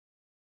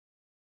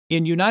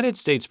In United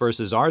States v.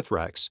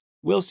 Arthrex,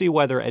 we'll see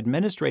whether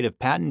administrative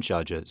patent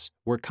judges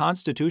were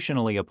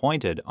constitutionally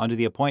appointed under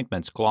the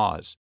Appointments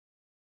Clause.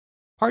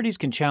 Parties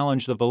can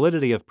challenge the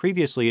validity of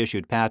previously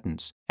issued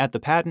patents at the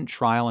Patent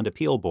Trial and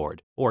Appeal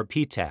Board, or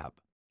PTAB,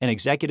 an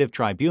executive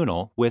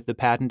tribunal with the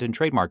Patent and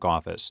Trademark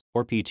Office,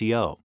 or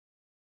PTO.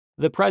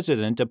 The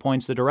President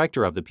appoints the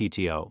director of the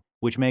PTO,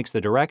 which makes the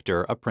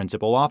director a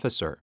principal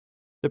officer.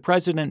 The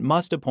President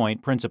must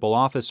appoint principal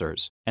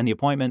officers, and the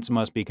appointments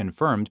must be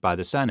confirmed by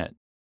the Senate.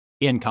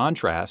 In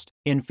contrast,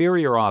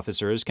 inferior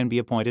officers can be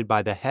appointed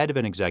by the head of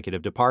an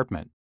executive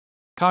department.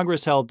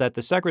 Congress held that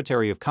the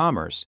Secretary of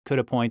Commerce could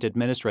appoint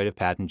administrative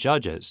patent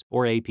judges,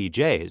 or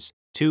APJs,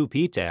 to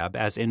PTAB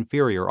as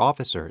inferior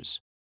officers.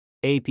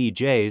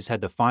 APJs had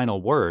the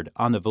final word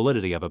on the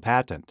validity of a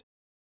patent.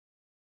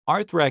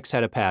 Arthrex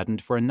had a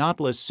patent for a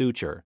knotless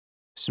suture.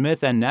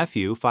 Smith and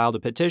Nephew filed a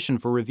petition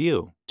for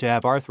review to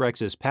have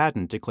Arthrex's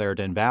patent declared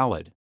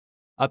invalid.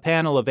 A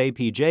panel of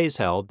APJs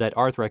held that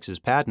Arthrex's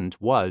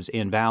patent was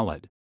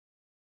invalid.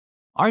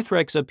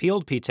 Arthrex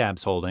appealed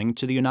PTAB's holding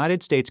to the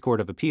United States Court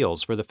of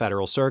Appeals for the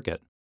Federal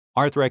Circuit.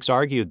 Arthrex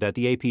argued that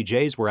the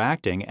APJs were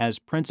acting as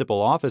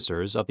principal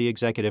officers of the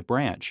executive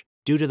branch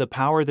due to the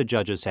power the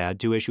judges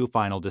had to issue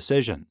final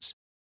decisions.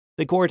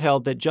 The court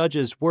held that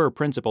judges were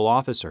principal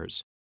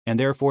officers, and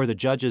therefore the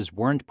judges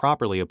weren't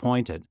properly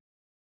appointed.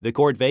 The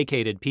court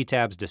vacated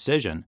PTAB's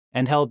decision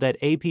and held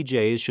that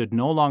APJs should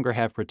no longer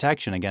have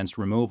protection against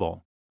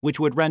removal, which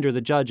would render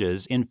the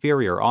judges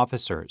inferior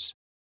officers.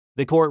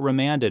 The court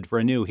remanded for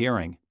a new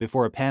hearing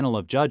before a panel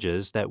of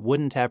judges that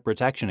wouldn't have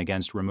protection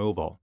against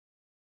removal.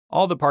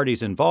 All the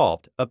parties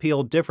involved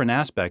appealed different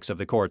aspects of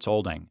the court's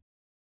holding.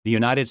 The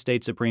United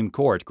States Supreme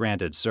Court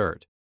granted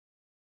cert.